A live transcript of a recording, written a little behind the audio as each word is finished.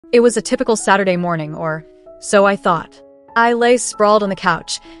It was a typical Saturday morning, or so I thought. I lay sprawled on the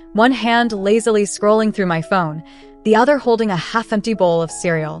couch, one hand lazily scrolling through my phone, the other holding a half-empty bowl of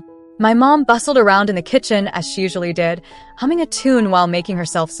cereal. My mom bustled around in the kitchen as she usually did, humming a tune while making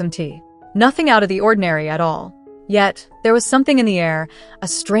herself some tea. Nothing out of the ordinary at all. Yet, there was something in the air, a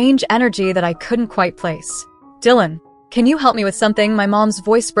strange energy that I couldn't quite place. "Dylan, can you help me with something?" My mom's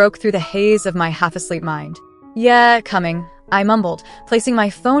voice broke through the haze of my half-asleep mind. "Yeah, coming," I mumbled, placing my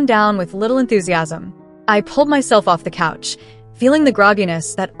phone down with little enthusiasm. I pulled myself off the couch, feeling the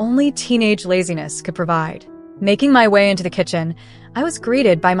grogginess that only teenage laziness could provide. Making my way into the kitchen, I was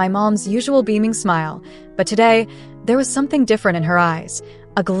greeted by my mom's usual beaming smile, but today, there was something different in her eyes,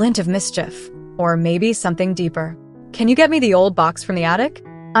 a glint of mischief, or maybe something deeper. "Can you get me the old box from the attic?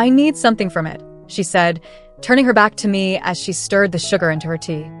 I need something from it," she said, turning her back to me as she stirred the sugar into her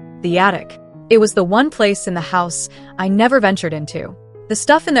tea. The attic. It was the one place in the house I never ventured into. The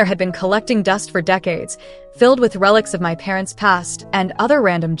stuff in there had been collecting dust for decades, filled with relics of my parents' past and other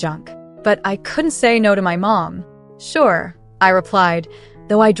random junk. But I couldn't say no to my mom. "Sure," I replied,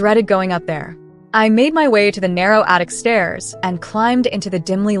 though I dreaded going up there. I made my way to the narrow attic stairs and climbed into the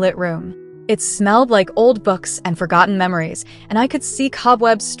dimly lit room. It smelled like old books and forgotten memories, and I could see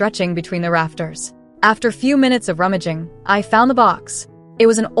cobwebs stretching between the rafters. After a few minutes of rummaging, I found the box. It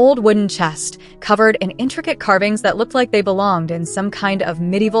was an old wooden chest, covered in intricate carvings that looked like they belonged in some kind of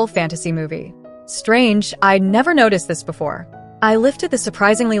medieval fantasy movie. Strange, I'd never noticed this before. I lifted the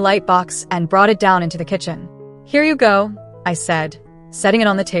surprisingly light box and brought it down into the kitchen. "Here you go," I said, setting it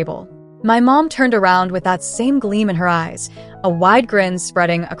on the table. My mom turned around with that same gleam in her eyes, a wide grin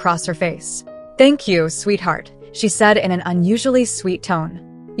spreading across her face. "Thank you, sweetheart," she said in an unusually sweet tone.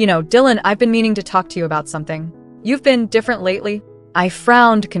 "You know, Dylan, I've been meaning to talk to you about something. You've been different lately." I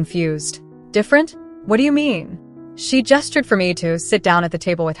frowned, confused. "Different? What do you mean?" She gestured for me to sit down at the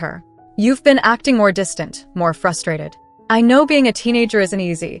table with her. "You've been acting more distant, more frustrated. I know being a teenager isn't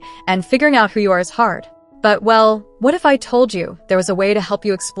easy, and figuring out who you are is hard. But, well, what if I told you there was a way to help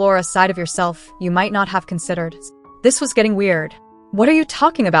you explore a side of yourself you might not have considered?" This was getting weird. "What are you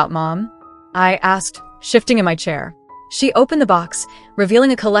talking about, Mom?" I asked, shifting in my chair. She opened the box,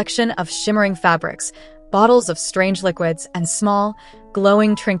 revealing a collection of shimmering fabrics, bottles of strange liquids, and small,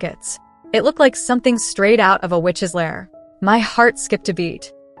 glowing trinkets. It looked like something straight out of a witch's lair. My heart skipped a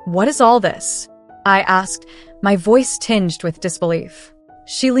beat. "What is all this?" I asked, my voice tinged with disbelief.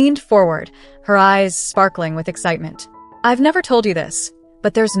 She leaned forward, her eyes sparkling with excitement. "I've never told you this,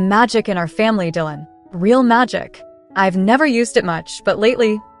 but there's magic in our family, Dylan. Real magic. I've never used it much, but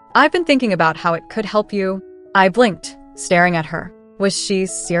lately, I've been thinking about how it could help you." I blinked, staring at her. Was she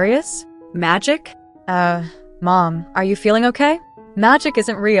serious? Magic? Mom, are you feeling okay? "Magic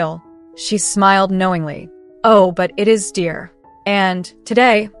isn't real." She smiled knowingly. "Oh, but it is, dear. And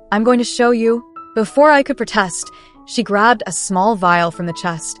today, I'm going to show you." Before I could protest, she grabbed a small vial from the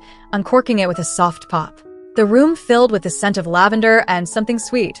chest, uncorking it with a soft pop. The room filled with the scent of lavender and something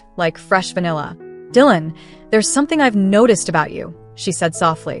sweet, like fresh vanilla. "Dylan, there's something I've noticed about you," she said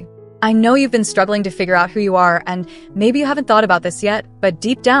softly. "I know you've been struggling to figure out who you are, and maybe you haven't thought about this yet, but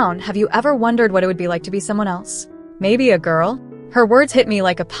deep down, have you ever wondered what it would be like to be someone else? Maybe a girl?" Her words hit me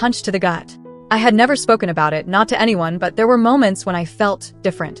like a punch to the gut. I had never spoken about it, not to anyone, but there were moments when I felt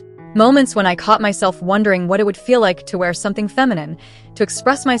different. Moments when I caught myself wondering what it would feel like to wear something feminine, to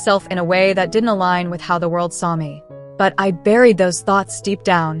express myself in a way that didn't align with how the world saw me. But I buried those thoughts deep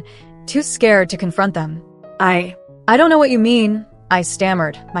down, too scared to confront them. I don't know what you mean," I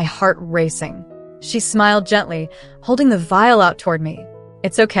stammered, my heart racing. She smiled gently, holding the vial out toward me.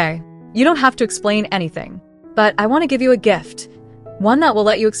 "It's okay. You don't have to explain anything. But I want to give you a gift. One that will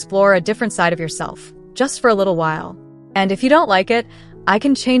let you explore a different side of yourself, just for a little while. And if you don't like it, I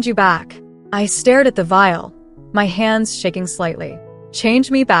can change you back." I stared at the vial, my hands shaking slightly.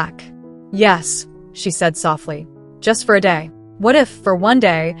 "Change me back?" "Yes," she said softly. "Just for a day. What if, for one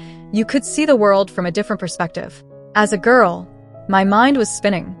day, you could see the world from a different perspective?" As a girl, my mind was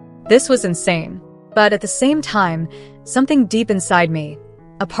spinning. This was insane. But at the same time, something deep inside me,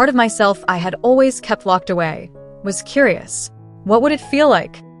 a part of myself I had always kept locked away, was curious. What would it feel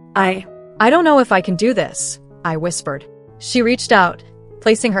like? I don't know if I can do this," I whispered. She reached out,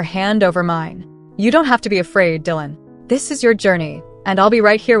 placing her hand over mine. "You don't have to be afraid, Dylan. This is your journey, and I'll be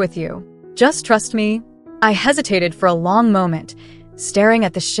right here with you. Just trust me." I hesitated for a long moment, staring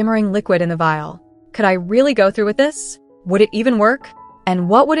at the shimmering liquid in the vial. Could I really go through with this? Would it even work? And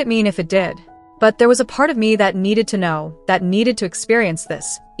what would it mean if it did? But there was a part of me that needed to know, that needed to experience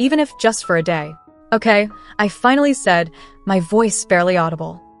this, even if just for a day. "Okay," I finally said, my voice barely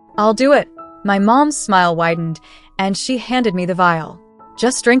audible. "I'll do it." My mom's smile widened, and she handed me the vial.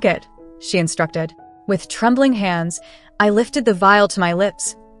 Just drink it, she instructed. With trembling hands, I lifted the vial to my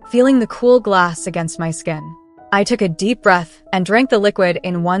lips, feeling the cool glass against my skin. I took a deep breath and drank the liquid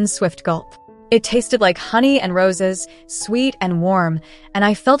in one swift gulp. It tasted like honey and roses, sweet and warm, and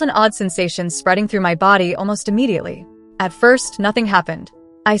I felt an odd sensation spreading through my body almost immediately. At first, nothing happened.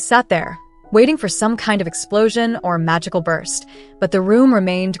 I sat there, waiting for some kind of explosion or magical burst, but the room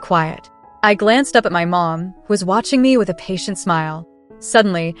remained quiet. I glanced up at my mom, who was watching me with a patient smile.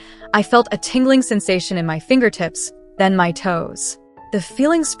 Suddenly, I felt a tingling sensation in my fingertips, then my toes. The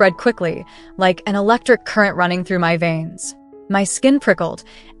feeling spread quickly, like an electric current running through my veins. My skin prickled,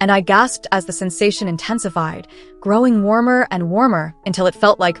 and I gasped as the sensation intensified, growing warmer and warmer until it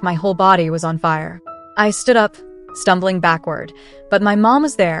felt like my whole body was on fire. I stood up, stumbling backward, but my mom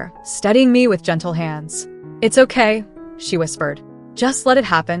was there, steadying me with gentle hands. "It's okay," she whispered. "Just let it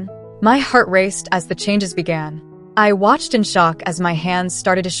happen." My heart raced as the changes began. I watched in shock as my hands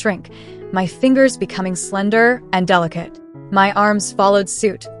started to shrink, my fingers becoming slender and delicate. My arms followed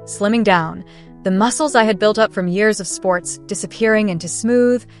suit, slimming down, the muscles I had built up from years of sports disappearing into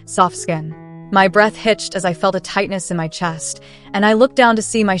smooth, soft skin. My breath hitched as I felt a tightness in my chest, and I looked down to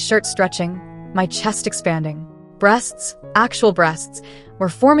see my shirt stretching, my chest expanding. Breasts, actual breasts, were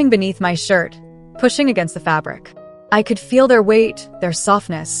forming beneath my shirt, pushing against the fabric. I could feel their weight, their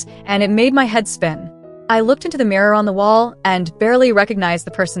softness, and it made my head spin. I looked into the mirror on the wall and barely recognized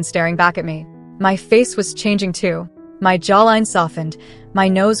the person staring back at me. My face was changing too. My jawline softened, my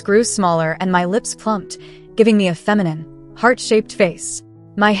nose grew smaller, and my lips plumped, giving me a feminine, heart-shaped face.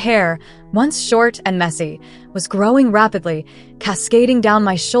 My hair, once short and messy, was growing rapidly, cascading down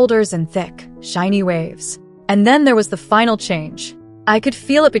my shoulders in thick, shiny waves. And then there was the final change. I could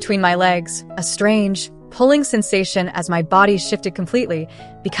feel it between my legs, a strange, pulling sensation as my body shifted completely,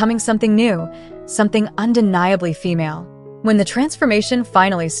 becoming something new, something undeniably female. When the transformation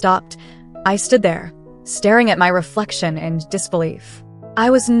finally stopped, I stood there, staring at my reflection in disbelief. I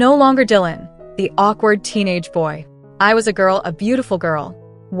was no longer Dylan, the awkward teenage boy. I was a girl, a beautiful girl.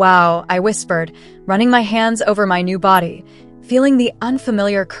 "Wow," I whispered, running my hands over my new body, feeling the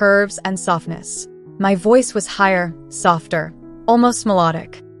unfamiliar curves and softness. My voice was higher, softer, almost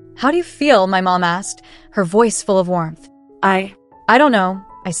melodic. "How do you feel?" my mom asked, her voice full of warmth. I don't know,"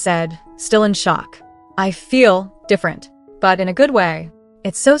 I said, still in shock. "I feel different, but in a good way.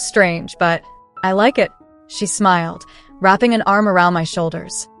 It's so strange, but I like it." She smiled, wrapping an arm around my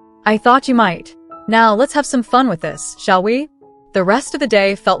shoulders. "I thought you might. Now let's have some fun with this, shall we?" The rest of the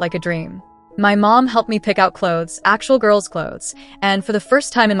day felt like a dream. My mom helped me pick out clothes, actual girls' clothes, and for the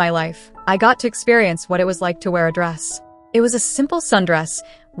first time in my life, I got to experience what it was like to wear a dress. It was a simple sundress,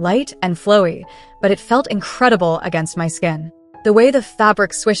 light and flowy, but it felt incredible against my skin. The way the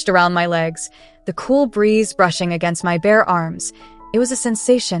fabric swished around my legs, the cool breeze brushing against my bare arms, it was a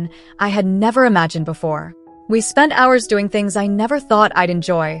sensation I had never imagined before. We spent hours doing things I never thought I'd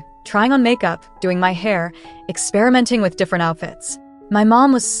enjoy, trying on makeup, doing my hair, experimenting with different outfits. My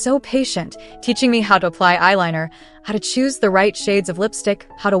mom was so patient, teaching me how to apply eyeliner, how to choose the right shades of lipstick,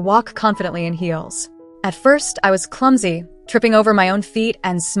 how to walk confidently in heels. At first, I was clumsy, tripping over my own feet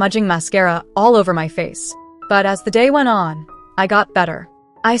and smudging mascara all over my face. But as the day went on, I got better.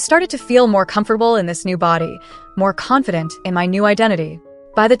 I started to feel more comfortable in this new body, more confident in my new identity.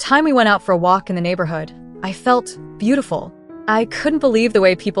 By the time we went out for a walk in the neighborhood, I felt beautiful. I couldn't believe the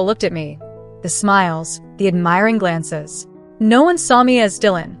way people looked at me. The smiles, the admiring glances. No one saw me as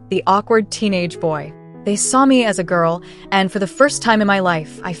Dylan, the awkward teenage boy. They saw me as a girl, and for the first time in my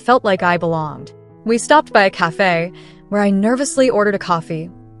life, I felt like I belonged. We stopped by a cafe, where I nervously ordered a coffee,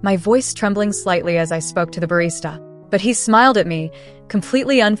 my voice trembling slightly as I spoke to the barista. But he smiled at me,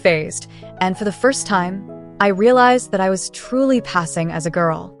 completely unfazed, and for the first time, I realized that I was truly passing as a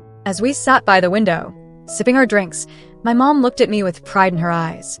girl. As we sat by the window, sipping our drinks, my mom looked at me with pride in her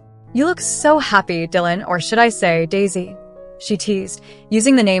eyes. "You look so happy, Dylan, or should I say, Daisy," she teased,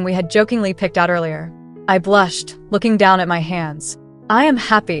 using the name we had jokingly picked out earlier. I blushed, looking down at my hands. "I am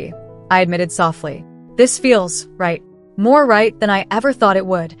happy," I admitted softly. "This feels right. More right than I ever thought it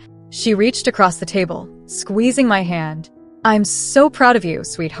would." She reached across the table, squeezing my hand. "I'm so proud of you,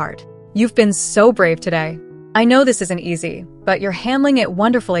 sweetheart. You've been so brave today. I know this isn't easy, but you're handling it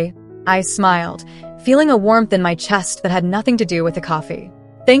wonderfully." I smiled, feeling a warmth in my chest that had nothing to do with the coffee.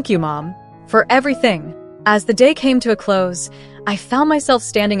 "Thank you, Mom, for everything." As the day came to a close, I found myself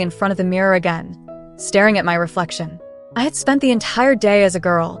standing in front of the mirror again, staring at my reflection. I had spent the entire day as a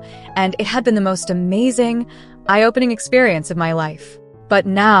girl, and it had been the most amazing, eye-opening experience of my life. But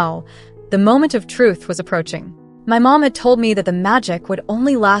now, the moment of truth was approaching. My mom had told me that the magic would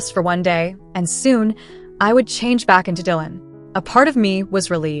only last for one day, and soon, I would change back into Dylan. A part of me was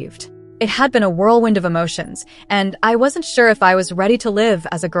relieved. It had been a whirlwind of emotions, and I wasn't sure if I was ready to live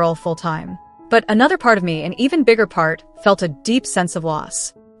as a girl full-time. But another part of me, an even bigger part, felt a deep sense of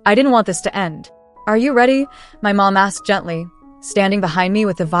loss. I didn't want this to end. "Are you ready?" my mom asked gently, standing behind me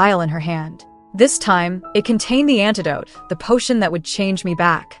with the vial in her hand. This time, it contained the antidote, the potion that would change me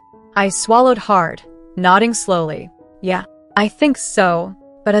back. I swallowed hard, nodding slowly. "Yeah, I think so."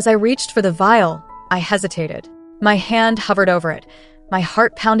 But as I reached for the vial, I hesitated. My hand hovered over it, my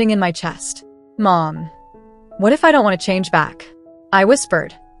heart pounding in my chest. "Mom, what if I don't want to change back?" I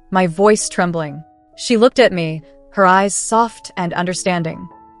whispered, my voice trembling. She looked at me, her eyes soft and understanding.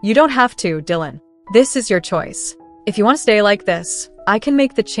 "You don't have to, Dylan. This is your choice. If you want to stay like this, I can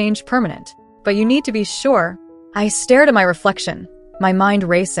make the change permanent. But you need to be sure." I stared at my reflection, my mind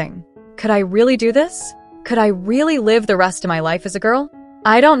racing. Could I really do this? Could I really live the rest of my life as a girl?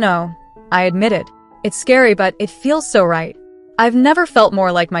 "I don't know," I admitted. "It's scary, but it feels so right. I've never felt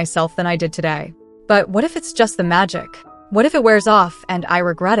more like myself than I did today. But what if it's just the magic? What if it wears off and I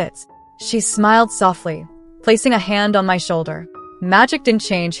regret it?" She smiled softly, placing a hand on my shoulder. "Magic didn't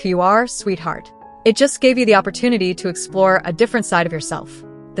change who you are, sweetheart. It just gave you the opportunity to explore a different side of yourself.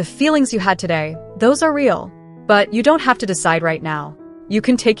 The feelings you had today, those are real. But you don't have to decide right now. You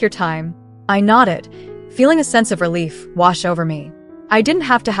can take your time." I nodded, feeling a sense of relief wash over me. I didn't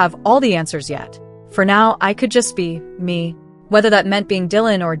have to have all the answers yet. For now, I could just be me. Whether that meant being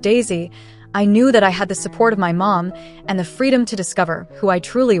Dylan or Daisy, I knew that I had the support of my mom and the freedom to discover who I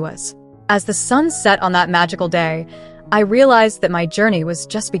truly was. As the sun set on that magical day, I realized that my journey was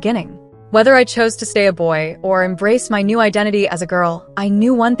just beginning. Whether I chose to stay a boy or embrace my new identity as a girl, I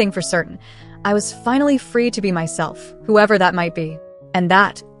knew one thing for certain. I was finally free to be myself, whoever that might be. And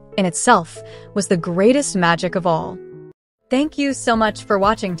that, in itself, was the greatest magic of all. Thank you so much for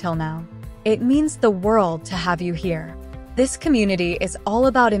watching till now. It means the world to have you here. This community is all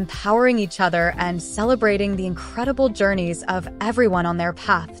about empowering each other and celebrating the incredible journeys of everyone on their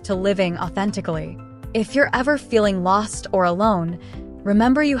path to living authentically. If you're ever feeling lost or alone,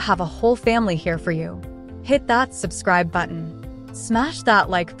 remember you have a whole family here for you. Hit that subscribe button, smash that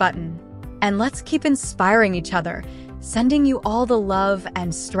like button, and let's keep inspiring each other, sending you all the love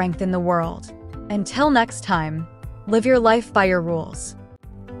and strength in the world. Until next time, live your life by your rules.